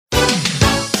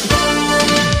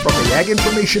Ag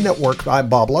Information Network. I'm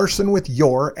Bob Larson with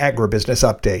your Agribusiness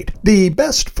Update. The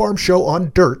best farm show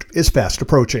on dirt is fast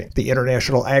approaching. The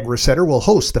International Agri-Center will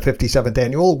host the 57th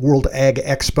Annual World Ag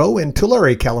Expo in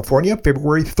Tulare, California,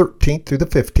 February 13th through the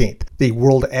 15th. The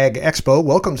World Ag Expo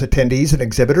welcomes attendees and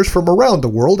exhibitors from around the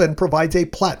world and provides a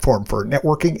platform for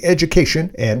networking,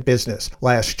 education, and business.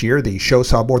 Last year, the show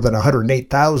saw more than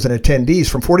 108,000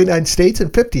 attendees from 49 states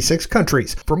and 56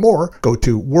 countries. For more, go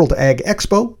to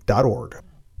worldagexpo.org.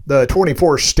 The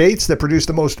 24 states that produced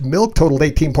the most milk totaled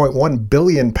 18.1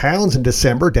 billion pounds in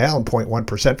December, down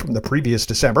 0.1% from the previous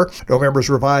December. November's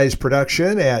revised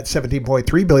production at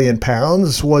 17.3 billion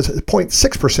pounds was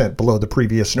 0.6% below the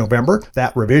previous November.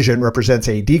 That revision represents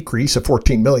a decrease of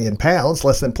 14 million pounds,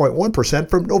 less than 0.1%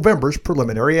 from November's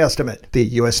preliminary estimate. The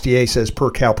USDA says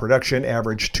per cow production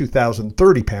averaged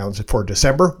 2,030 pounds for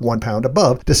December, 1 pound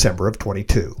above December of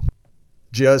 22.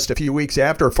 Just a few weeks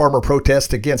after farmer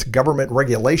protests against government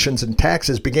regulations and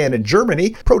taxes began in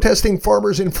Germany, protesting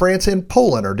farmers in France and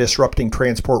Poland are disrupting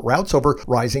transport routes over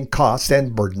rising costs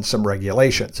and burdensome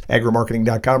regulations.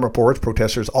 Agrimarketing.com reports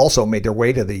protesters also made their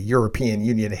way to the European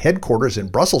Union headquarters in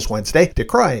Brussels Wednesday,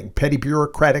 decrying petty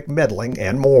bureaucratic meddling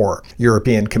and more.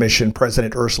 European Commission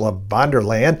President Ursula von der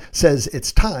Leyen says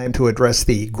it's time to address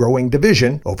the growing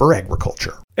division over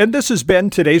agriculture. And this has been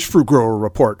today's Fruit Grower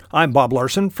Report. I'm Bob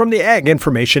Larson from the Ag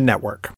Information Network.